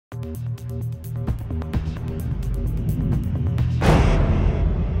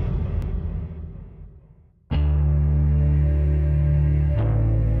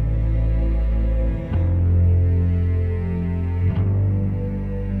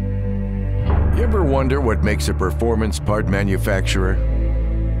Ever wonder what makes a performance part manufacturer?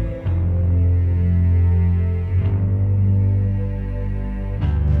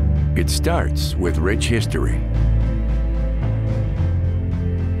 It starts with rich history,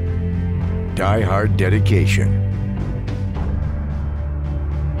 die-hard dedication,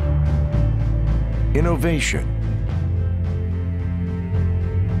 innovation,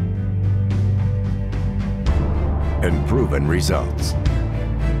 and proven results.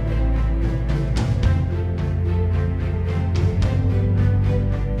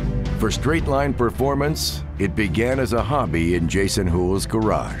 For Straightline Performance, it began as a hobby in Jason Hoole's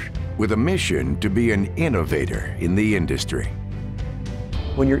garage, with a mission to be an innovator in the industry.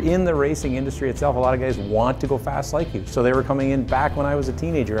 When you're in the racing industry itself, a lot of guys want to go fast like you. So they were coming in back when I was a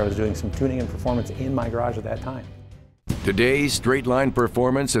teenager. I was doing some tuning and performance in my garage at that time. Today, Straightline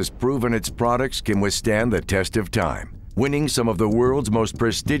Performance has proven its products can withstand the test of time, winning some of the world's most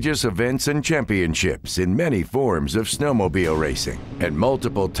prestigious events and championships in many forms of snowmobile racing, and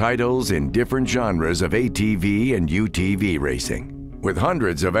multiple titles in different genres of ATV and UTV racing. With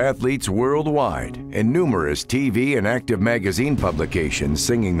hundreds of athletes worldwide and numerous TV and active magazine publications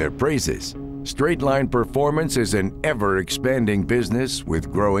singing their praises, Straightline Performance is an ever-expanding business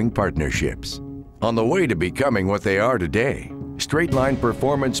with growing partnerships. On the way to becoming what they are today, Straightline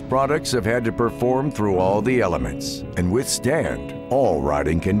Performance products have had to perform through all the elements and withstand all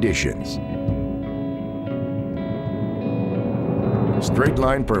riding conditions.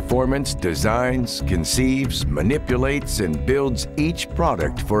 Straightline Performance designs, conceives, manipulates, and builds each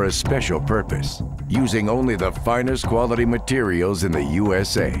product for a special purpose, using only the finest quality materials in the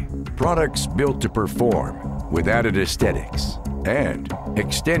USA. Products built to perform with added aesthetics and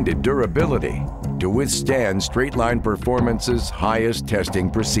extended durability to withstand Straightline Performance's highest testing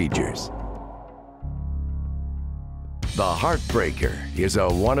procedures. The Heartbreaker is a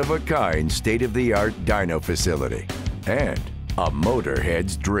one-of-a-kind, state-of-the-art dyno facility and a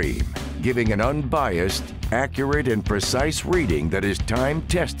motorhead's dream, giving an unbiased, accurate, and precise reading that is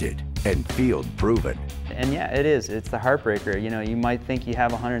time-tested and field-proven. And yeah, it is. It's the Heartbreaker. You know, you might think you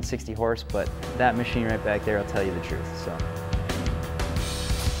have 160 horse, but that machine right back there will tell you the truth. So.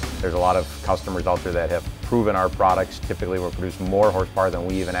 There's a lot of customers out there that have proven our products typically will produce more horsepower than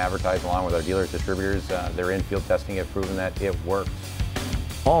we even advertise, along with our dealers, distributors. Their in-field testing have proven that it works.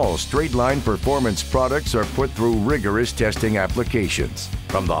 All Straightline Performance products are put through rigorous testing applications,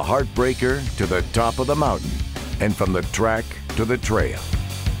 from the Heartbreaker to the top of the mountain, and from the track to the trail.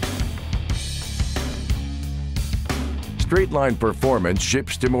 Straightline Performance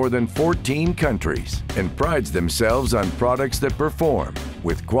ships to more than 14 countries and prides themselves on products that perform,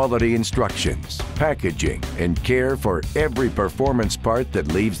 with quality instructions, packaging, and care for every performance part that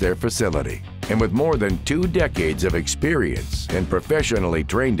leaves their facility. And with more than 2 decades of experience and professionally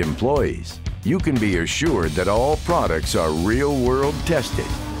trained employees, you can be assured that all products are real-world tested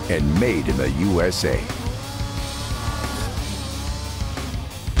and made in the USA.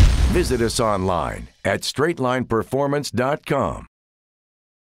 Visit us online at straightlineperformance.com